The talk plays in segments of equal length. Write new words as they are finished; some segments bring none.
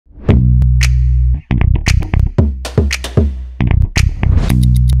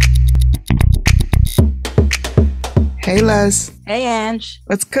Hey, Les. Hey, Ange.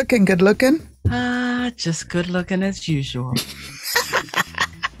 What's cooking? Good looking? Just good looking as usual.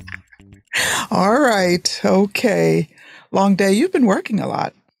 All right. Okay. Long day. You've been working a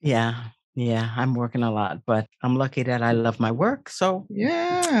lot. Yeah, I'm working a lot, but I'm lucky that I love my work. So,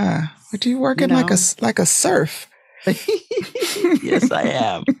 Yeah. What are you working you know. like a surf? Yes, I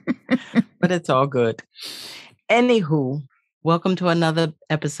am. But it's all good. Anywho, welcome to another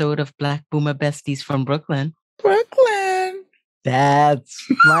episode of Black Boomer Besties from Brooklyn. Brooklyn. That's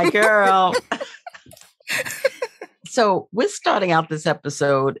my girl. So we're starting out this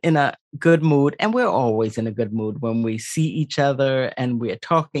episode in a good mood, and we're always in a good mood when we see each other and we're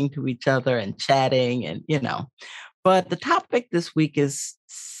talking to each other and chatting and, But the topic this week is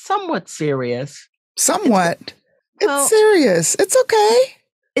somewhat serious. Somewhat. It's serious. It's okay.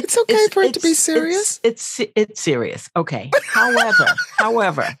 It's okay for it to be serious. It's serious. Okay.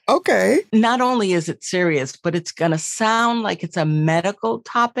 However, okay. Not only is it serious, but it's going to sound like it's a medical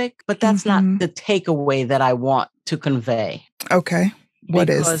topic, but that's not the takeaway that I want to convey. Okay. What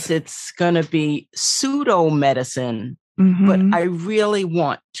is? Because it's going to be pseudo medicine, but I really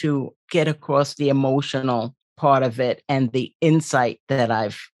want to get across the emotional part of it and the insight that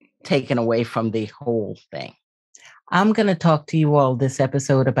I've taken away from the whole thing. I'm going to talk to you all this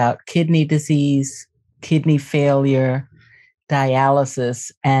episode about kidney disease, kidney failure,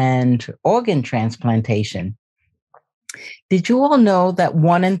 dialysis, and organ transplantation. Did you all know that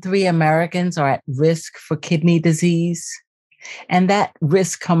 1 in 3 Americans are at risk for kidney disease? And that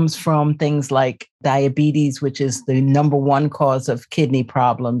risk comes from things like diabetes, which is the number one cause of kidney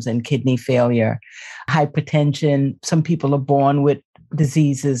problems and kidney failure, hypertension. Some people are born with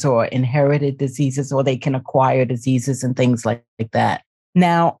diseases or inherited diseases, or they can acquire diseases and things like that.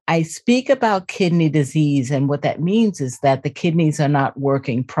 Now, I speak about kidney disease, and what that means is that the kidneys are not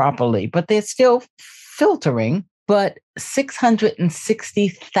working properly, but they're still filtering. But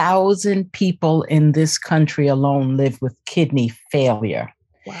 660,000 people in this country alone live with kidney failure.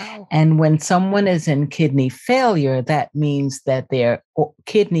 Wow. And when someone is in kidney failure, that means that their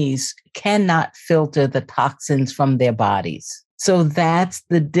kidneys cannot filter the toxins from their bodies. So that's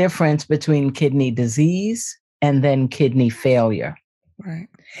the difference between kidney disease and then kidney failure. Right.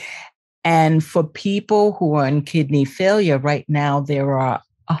 And for people who are in kidney failure right now, there are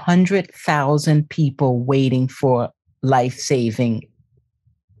 100,000 people waiting for life-saving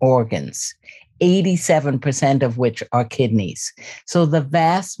organs, 87% of which are kidneys. So the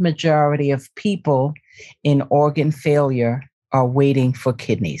vast majority of people in organ failure are waiting for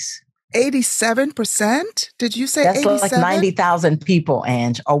kidneys. 87%? Did you say 87? That's like 90,000 people,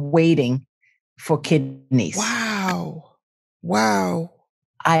 Ange, are waiting for kidneys. Wow.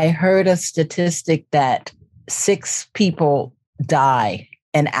 I heard a statistic that 6 people die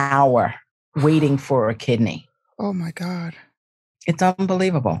an hour waiting for a kidney. Oh my God. It's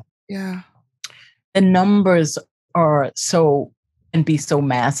unbelievable. Yeah. The numbers can be so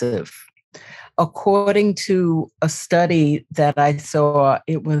massive. According to a study that I saw,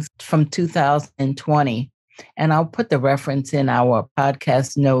 it was from 2020, and I'll put the reference in our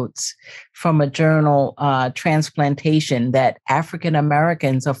podcast notes, from a journal, Transplantation, that African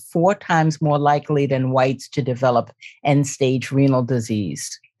Americans are 4 times more likely than whites to develop end-stage renal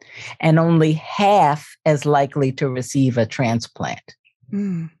disease, and only half as likely to receive a transplant.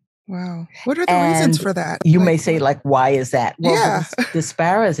 Wow. What are the reasons for that? You may say, why is that? Well, the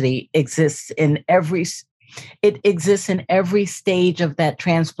disparity exists in every stage of that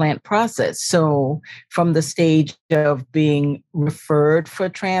transplant process. So from the stage of being referred for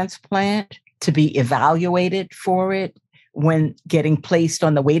transplant to be evaluated for it, when getting placed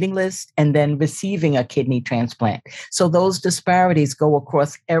on the waiting list, and then receiving a kidney transplant. So those disparities go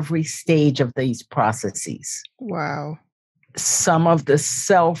across every stage of these processes. Wow. Some of the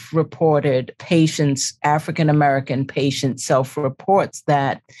self-reported patients, African-American patients, self-reports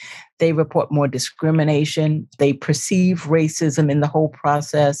that they report more discrimination. They perceive racism in the whole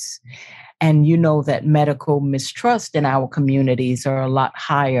process. And you know that medical mistrust in our communities are a lot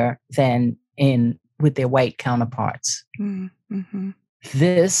higher than with their white counterparts. Mm-hmm.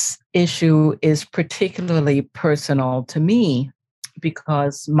 This issue is particularly personal to me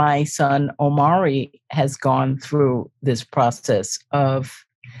because my son Omari has gone through this process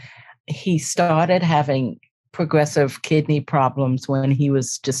he started having progressive kidney problems when he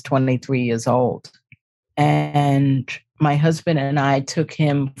was just 23 years old. And my husband and I took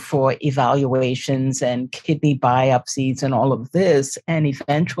him for evaluations and kidney biopsies and all of this. And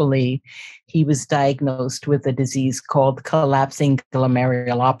eventually he was diagnosed with a disease called collapsing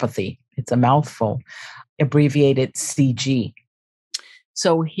glomerulopathy. It's a mouthful, abbreviated CG.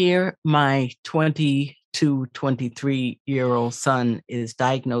 So here my 23 23-year-old son is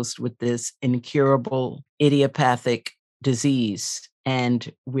diagnosed with this incurable idiopathic disease.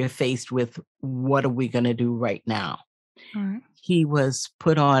 And we're faced with, what are we going to do right now? Right. He was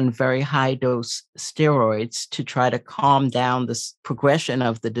put on very high dose steroids to try to calm down the progression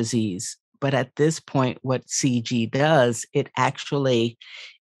of the disease. But at this point, what CG does, it actually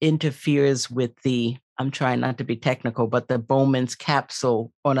interferes with the, I'm trying not to be technical, but the Bowman's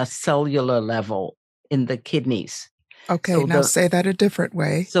capsule on a cellular level in the kidneys. Okay, so now say that a different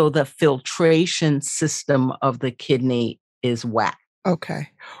way. So the filtration system of the kidney is whacked. Okay.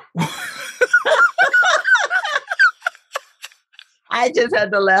 I just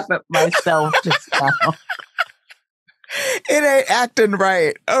had to laugh at myself just now. It ain't acting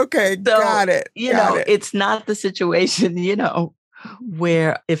right. Okay, so, got it. It's not the situation,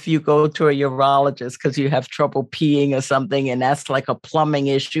 where if you go to a urologist because you have trouble peeing or something, and that's like a plumbing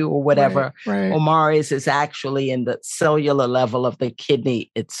issue or whatever. Right. Omari's is actually in the cellular level of the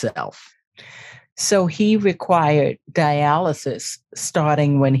kidney itself. So he required dialysis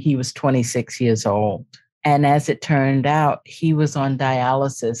starting when he was 26 years old. And as it turned out, he was on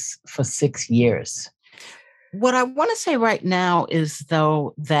dialysis for 6 years. What I want to say right now is,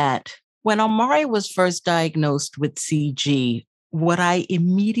 though, that when Omari was first diagnosed with CG, what I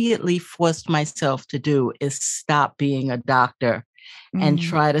immediately forced myself to do is stop being a doctor and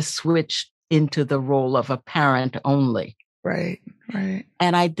try to switch into the role of a parent only. Right.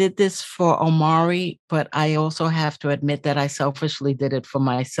 And I did this for Omari, but I also have to admit that I selfishly did it for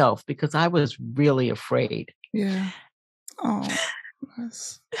myself because I was really afraid. Yeah. Oh,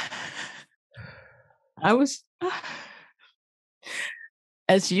 yes. I was,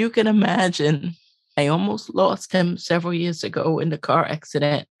 as you can imagine, I almost lost him several years ago in the car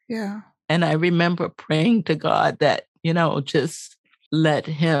accident. Yeah. And I remember praying to God that, just let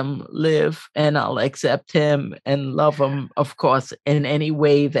him live and I'll accept him and love him, of course, in any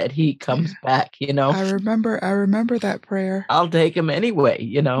way that he comes back, I remember that prayer. I'll take him anyway,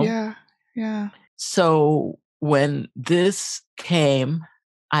 Yeah. So when this came,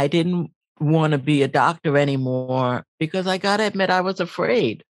 I didn't want to be a doctor anymore because I got to admit, I was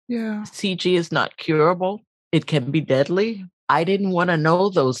afraid. Yeah. CG is not curable. It can be deadly. I didn't want to know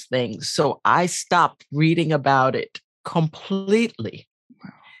those things. So I stopped reading about it completely.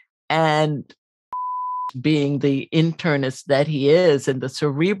 Wow. And being the internist that he is and the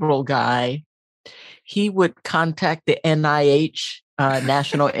cerebral guy, he would contact the NIH,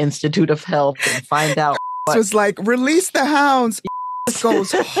 National Institute of Health, and find out. So it's like, release the hounds.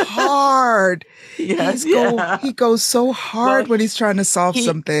 Goes hard. He goes so hard when he's trying to solve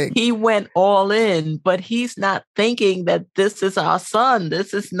something. He went all in, but he's not thinking that this is our son.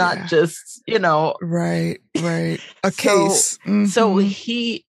 This is not just, Right. A case. So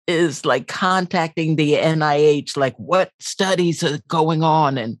he is like contacting the NIH, like what studies are going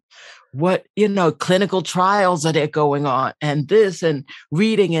on and what, clinical trials are there going on and this and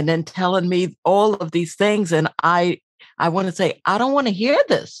reading and then telling me all of these things. And I want to say, I don't want to hear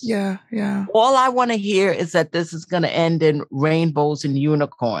this. Yeah. All I want to hear is that this is going to end in rainbows and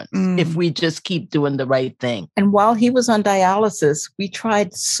unicorns if we just keep doing the right thing. And while he was on dialysis, we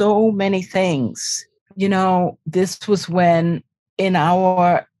tried so many things. This was when, in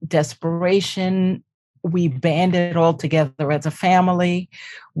our desperation, we banded all together as a family.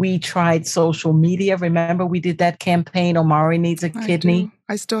 We tried social media. Remember, we did that campaign, Omari Needs a Kidney.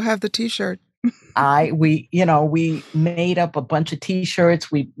 I still have the T-shirt. We made up a bunch of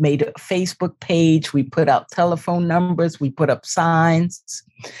T-shirts. We made a Facebook page. We put out telephone numbers. We put up signs.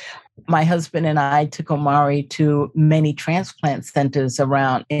 My husband and I took Omari to many transplant centers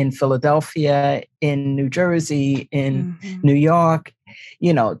around in Philadelphia, in New Jersey, in New York,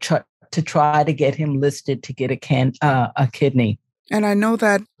 to try to get him listed to get a kidney. And I know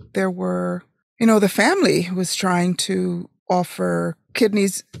that there were, the family was trying to offer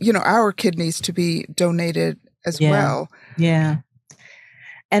kidneys, our kidneys to be donated as well. Yeah.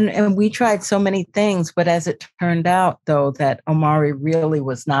 And we tried so many things, but as it turned out, though, that Omari really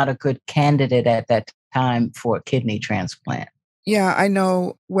was not a good candidate at that time for a kidney transplant. Yeah, I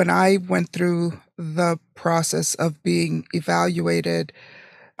know when I went through the process of being evaluated,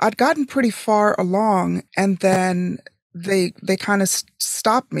 I'd gotten pretty far along, and then they kind of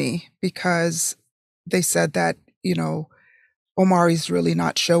stopped me because they said that, Omari's really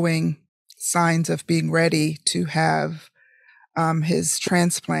not showing signs of being ready to have his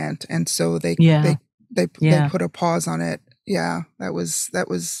transplant, and so they put a pause on it. Yeah, that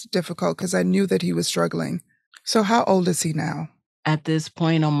was difficult because I knew that he was struggling. So how old is he now? At this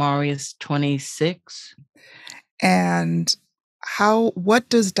point, Omari is 26. And what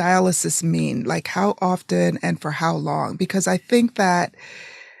does dialysis mean? Like how often and for how long? Because I think that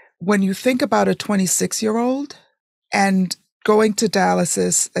when you think about a 26-year-old and going to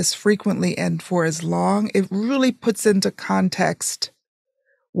dialysis as frequently and for as long, it really puts into context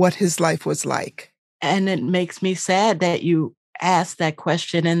what his life was like. And it makes me sad that you asked that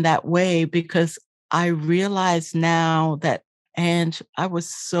question in that way, because I realize now that, Ange, I was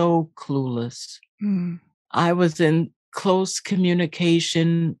so clueless. I was in close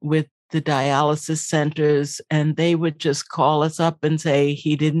communication with the dialysis centers, and they would just call us up and say,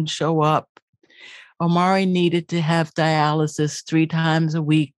 he didn't show up. Omari needed to have dialysis 3 times a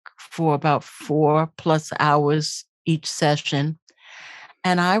week for about 4+ hours each session.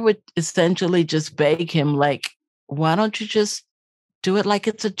 And I would essentially just beg him, like, why don't you just do it like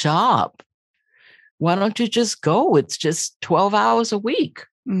it's a job? Why don't you just go? It's just 12 hours a week.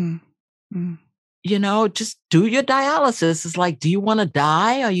 You know, just do your dialysis. It's like, do you want to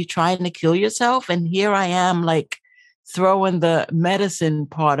die? Are you trying to kill yourself? And here I am, like, throwing the medicine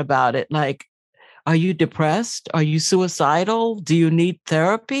part about it. Like, are you depressed? Are you suicidal? Do you need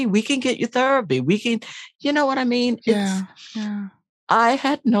therapy? We can get you therapy. We can, you know what I mean? Yeah. I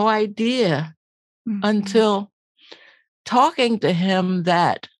had no idea until talking to him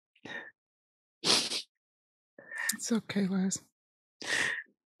that. It's okay, Liz.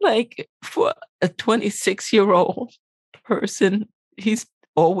 Like, for a 26-year-old person, he's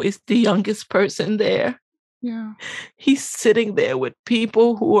always the youngest person there. Yeah. He's sitting there with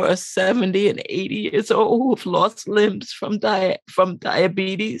people who are 70 and 80 years old who've lost limbs from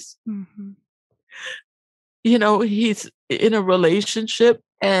diabetes. You know, he's in a relationship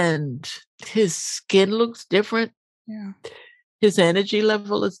and his skin looks different. Yeah. His energy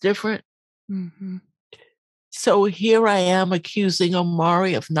level is different. So here I am accusing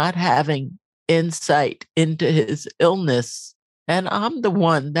Omari of not having insight into his illness. And I'm the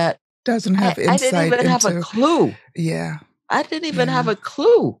one that doesn't have insight. I didn't even have a clue. Yeah. I didn't even have a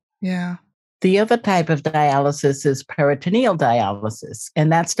clue. Yeah. The other type of dialysis is peritoneal dialysis.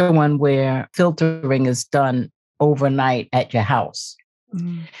 And that's the one where filtering is done overnight at your house.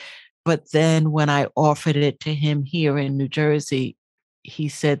 But then when I offered it to him here in New Jersey, he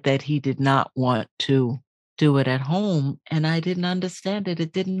said that he did not want to do it at home. And I didn't understand it.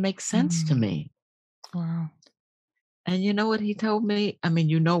 It didn't make sense to me. Wow. And you know what he told me? I mean,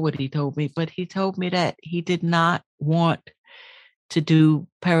 you know what he told me, but he told me that he did not want to do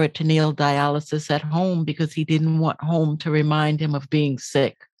peritoneal dialysis at home because he didn't want home to remind him of being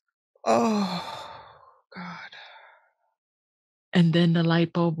sick. Oh, God. And then the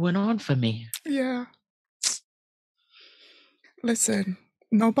light bulb went on for me. Yeah. Listen,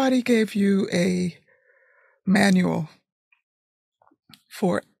 nobody gave you a manual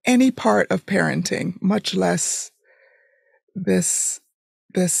for any part of parenting, much less this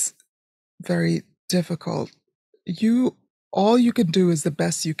very difficult. All you can do is the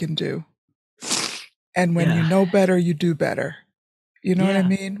best you can do. And when you know better, you do better. You know what I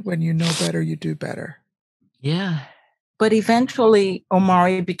mean? When you know better, you do better. Yeah. But eventually,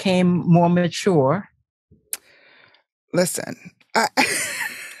 Omari became more mature. Listen, I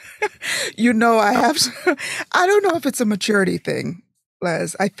have to, I don't know if it's a maturity thing,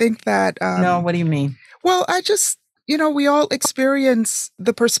 Les. I think that... no, what do you mean? Well, I just, we all experience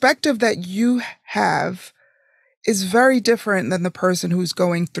the perspective that you have is very different than the person who's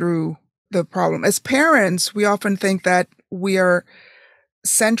going through the problem. As parents, we often think that we are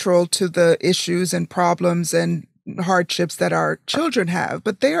central to the issues and problems and hardships that our children have,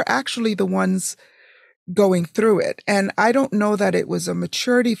 but they are actually the ones going through it. And I don't know that it was a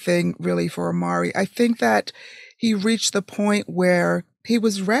maturity thing really for Omari. I think that he reached the point where he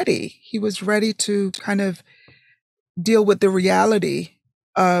was ready. He was ready to kind of deal with the reality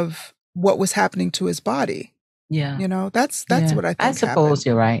of what was happening to his body. Yeah. That's what I think. I suppose happened.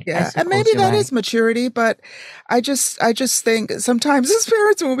 You're right. Yeah. And maybe that is maturity, but I just think sometimes as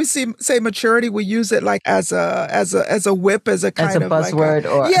parents, when we say maturity, we use it like as a whip, as a kind of buzzword,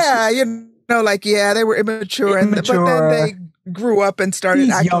 like they were immature. But then they grew up and started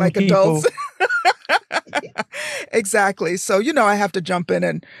acting like adults. Exactly. So, I have to jump in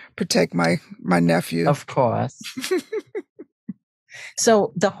and protect my nephew. Of course.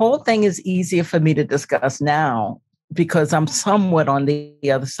 So the whole thing is easier for me to discuss now because I'm somewhat on the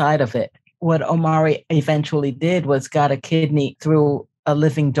other side of it. What Omari eventually did was got a kidney through a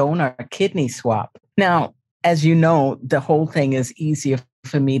living donor kidney swap. Now, as you know, the whole thing is easier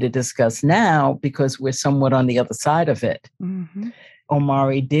for me to discuss now because we're somewhat on the other side of it.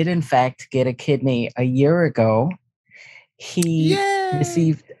 Omari did, in fact, get a kidney a year ago. He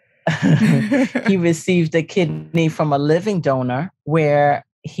received He received a kidney from a living donor where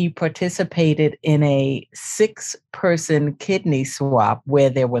he participated in a 6-person kidney swap where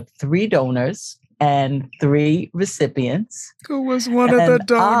there were 3 donors and 3 recipients. Who was one of the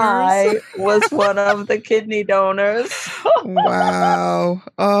donors? I was one of the kidney donors. Wow.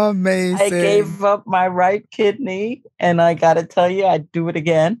 Amazing. I gave up my right kidney, and I got to tell you, I'd do it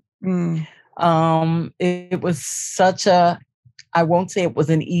again. It was such I won't say it was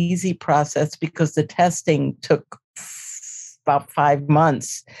an easy process because the testing took about 5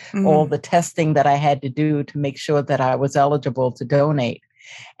 months, all the testing that I had to do to make sure that I was eligible to donate.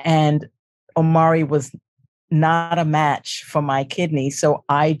 And Omari was not a match for my kidney, so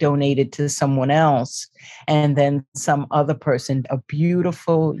I donated to someone else. And then some other person, a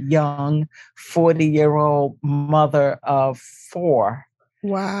beautiful, young, 40-year-old mother of 4,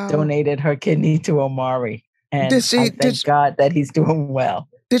 donated her kidney to Omari. And thank God that he's doing well.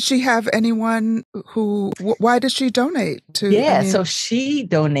 Did she have anyone who, why did she donate to? Yeah, so she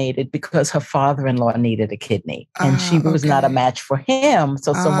donated because her father-in-law needed a kidney and she was not a match for him.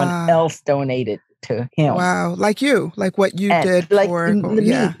 So someone else donated to him. Wow. Like you, like what you did like for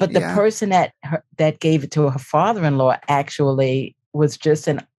me. But the person that gave it to her father-in-law actually was just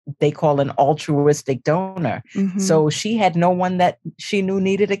they call an altruistic donor. So she had no one that she knew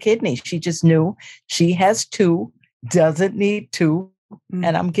needed a kidney. She just knew she has 2, doesn't need 2.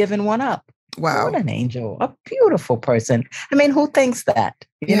 And I'm giving one up. Wow. What an angel. A beautiful person. I mean, who thinks that?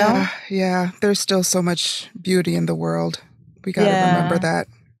 You know? Yeah. There's still so much beauty in the world. We got to remember that.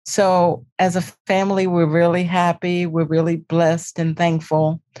 So as a family, we're really happy. We're really blessed and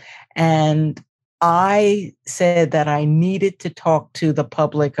thankful. And I said that I needed to talk to the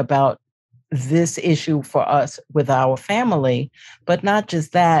public about this issue for us with our family, but not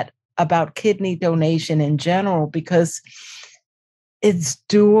just that, about kidney donation in general, because it's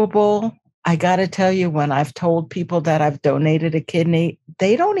doable. I got to tell you, when I've told people that I've donated a kidney,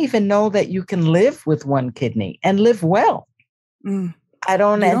 they don't even know that you can live with 1 kidney and live well. I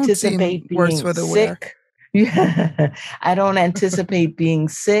don't anticipate being sick. I don't anticipate being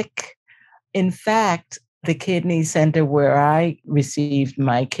sick. In fact, the kidney center where I received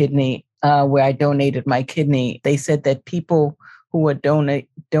my kidney, where I donated my kidney, they said that people who are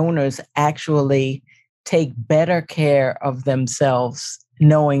donors actually take better care of themselves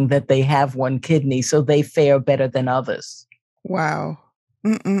knowing that they have 1 kidney, so they fare better than others. Wow.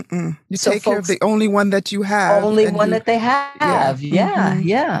 You take care of the only one that you have. Only one that they have.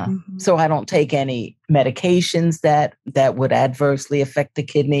 Yeah. So I don't take any medications that would adversely affect the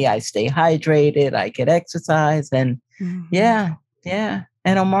kidney. I stay hydrated. I get exercise. And yeah.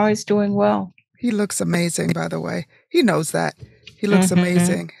 And Omari's doing well. He looks amazing, by the way. He knows that. He looks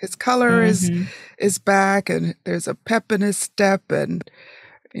amazing. His color is back, and there's a pep in his step, and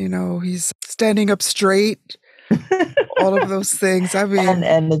he's standing up straight. All of those things. I mean, and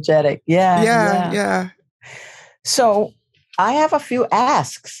energetic. Yeah. So I have a few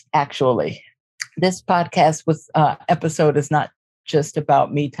asks, actually. This podcast episode is not just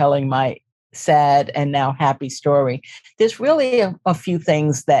about me telling my sad and now happy story. There's really a few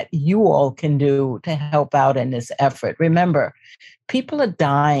things that you all can do to help out in this effort. Remember, people are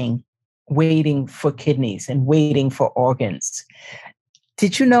dying waiting for kidneys and waiting for organs.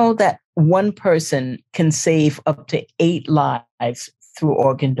 Did you know that 1 person can save up to 8 lives through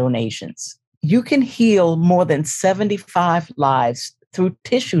organ donations? You can heal more than 75 lives through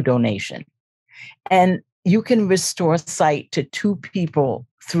tissue donation. And you can restore sight to 2 people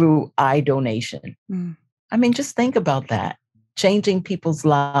through eye donation. I mean, just think about that. Changing people's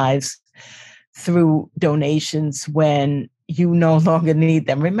lives through donations when you no longer need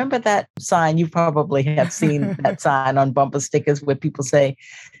them. Remember that sign? You probably have seen that sign on bumper stickers where people say,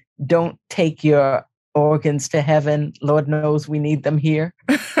 "Don't take your organs to heaven. Lord knows we need them here."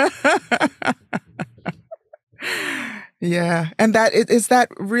 Yeah. And is that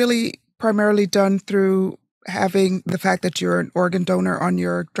really primarily done through having the fact that you're an organ donor on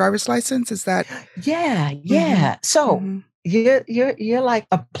your driver's license? Is that? Yeah. So you're like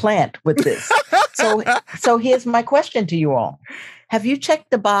a plant with this. So here's my question to you all. Have you checked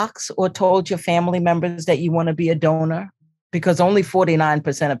the box or told your family members that you want to be a donor? Because only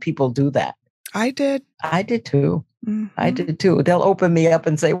 49% of people do that. I did. I did too. I did too. They'll open me up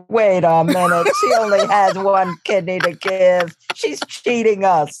and say, "Wait a minute, she only has 1 kidney to give. She's cheating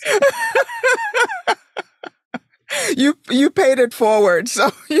us." You paid it forward,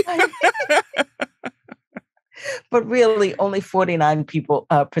 so. But really, only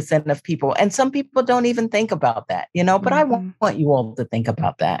 49% of people, and some people don't even think about that, But I want you all to think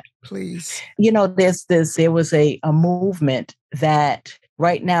about that, please. There was a movement that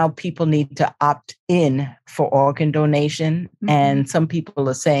right now people need to opt in for organ donation. And some people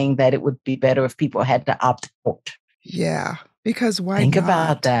are saying that it would be better if people had to opt out. Yeah, because why Think not?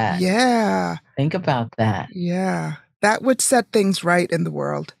 about that. Yeah. Think about that. Yeah. That would set things right in the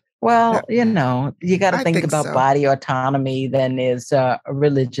world. Well, you know, you got to think about so. body autonomy. Then there's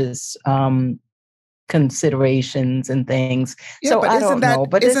religious considerations and things. Yeah, so but I don't know,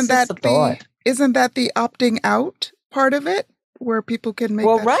 but it's just a thought. Isn't that the opting out part of it, where people can make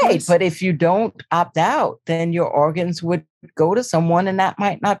that right choice? But if you don't opt out, then your organs would go to someone, and that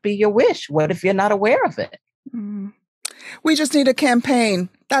might not be your wish. What if you're not aware of it? We just need a campaign.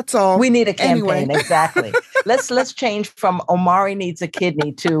 That's all. We need a campaign. Anyway. Exactly. Let's change from Omari needs a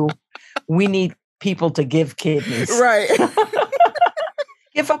kidney to we need people to give kidneys. Right.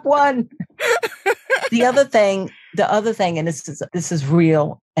 Give up one. The other thing, and this is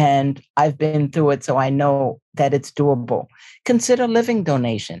real, and I've been through it, so I know that it's doable. Consider living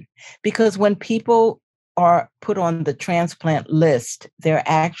donation, because when people are put on the transplant list, they're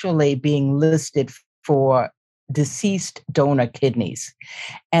actually being listed for deceased donor kidneys.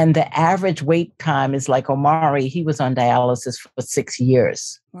 And the average wait time is like Omari. He was on dialysis for 6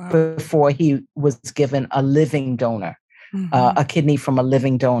 years before he was given a living donor. A kidney from a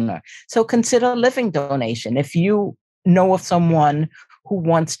living donor. So consider living donation. If you know of someone who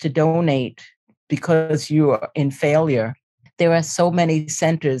wants to donate because you are in failure, there are so many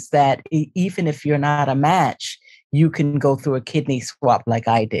centers that even if you're not a match, you can go through a kidney swap like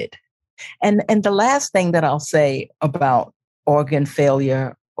I did. And the last thing that I'll say about organ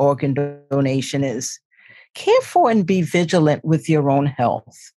failure, organ donation is care for and be vigilant with your own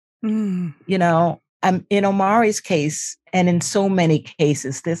health. You know, in Omari's case, and in so many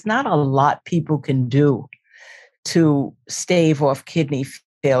cases, there's not a lot people can do to stave off kidney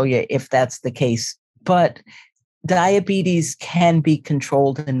failure if that's the case. But diabetes can be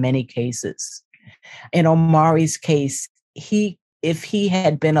controlled in many cases. In Omari's case, if he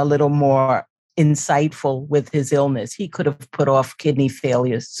had been a little more insightful with his illness, he could have put off kidney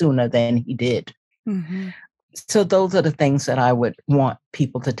failure sooner than he did. So those are the things that I would want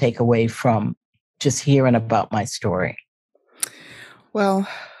people to take away from just hearing about my story. Well,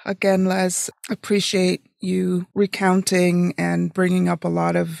 again, Les, appreciate you recounting and bringing up a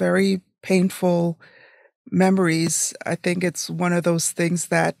lot of very painful memories. I think it's one of those things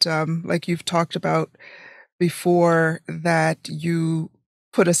that, like you've talked about before, that you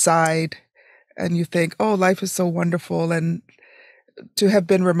put aside and you think, oh, life is so wonderful. And to have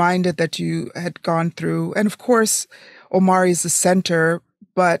been reminded that you had gone through, and of course, Omari is the center,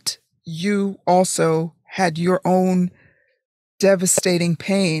 but you also had your own devastating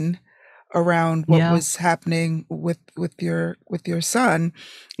pain around what was happening with your son.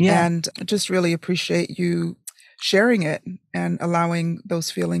 And I just really appreciate you sharing it and allowing those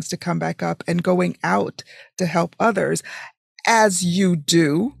feelings to come back up and going out to help others as you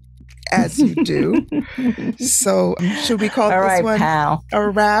do. So should we call this one pal, a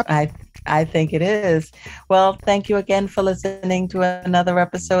wrap? I think it is. Well, thank you again for listening to another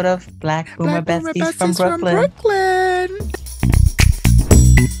episode of Black Boomer Besties from Brooklyn.